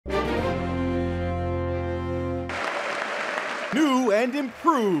New and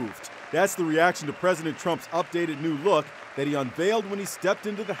improved. That's the reaction to President Trump's updated new look that he unveiled when he stepped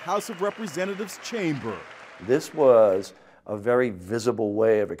into the House of Representatives chamber. This was a very visible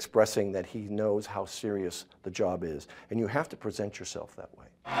way of expressing that he knows how serious the job is, and you have to present yourself that way.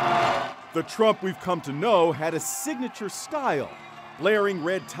 The Trump we've come to know had a signature style: blaring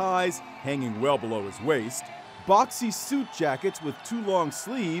red ties hanging well below his waist, boxy suit jackets with too long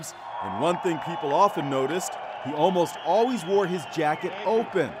sleeves, and one thing people often noticed, he almost always wore his jacket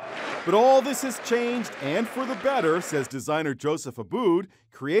open. But all this has changed, and for the better, says designer Joseph Abboud,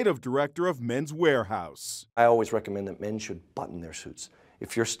 creative director of Men's Warehouse. I always recommend that men should button their suits.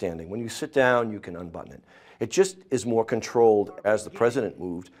 If you're standing, when you sit down, you can unbutton it. It just is more controlled. As the president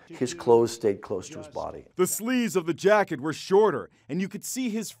moved, his clothes stayed close to his body. The sleeves of the jacket were shorter, and you could see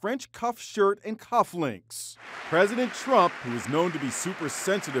his French cuff shirt and cufflinks. President Trump, who is known to be super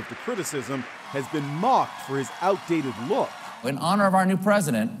sensitive to criticism, has been mocked for his outdated look. In honor of our new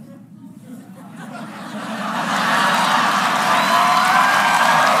president,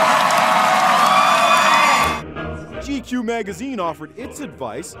 GQ magazine offered its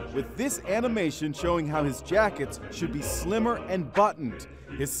advice with this animation showing how his jackets should be slimmer and buttoned,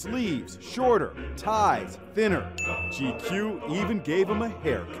 his sleeves shorter, ties thinner. GQ even gave him a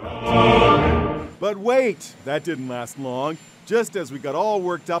haircut. But wait, that didn't last long. Just as we got all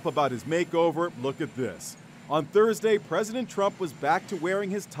worked up about his makeover, look at this. On Thursday, President Trump was back to wearing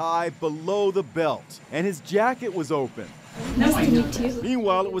his tie below the belt, and his jacket was open. Nice to meet you.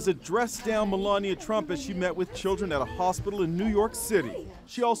 Meanwhile, it was a dressed-down Melania Trump as she met with children at a hospital in New York City.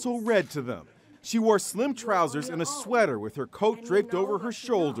 She also read to them. She wore slim trousers and a sweater with her coat draped over her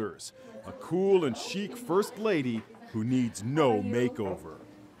shoulders. A cool and chic first lady who needs no makeover.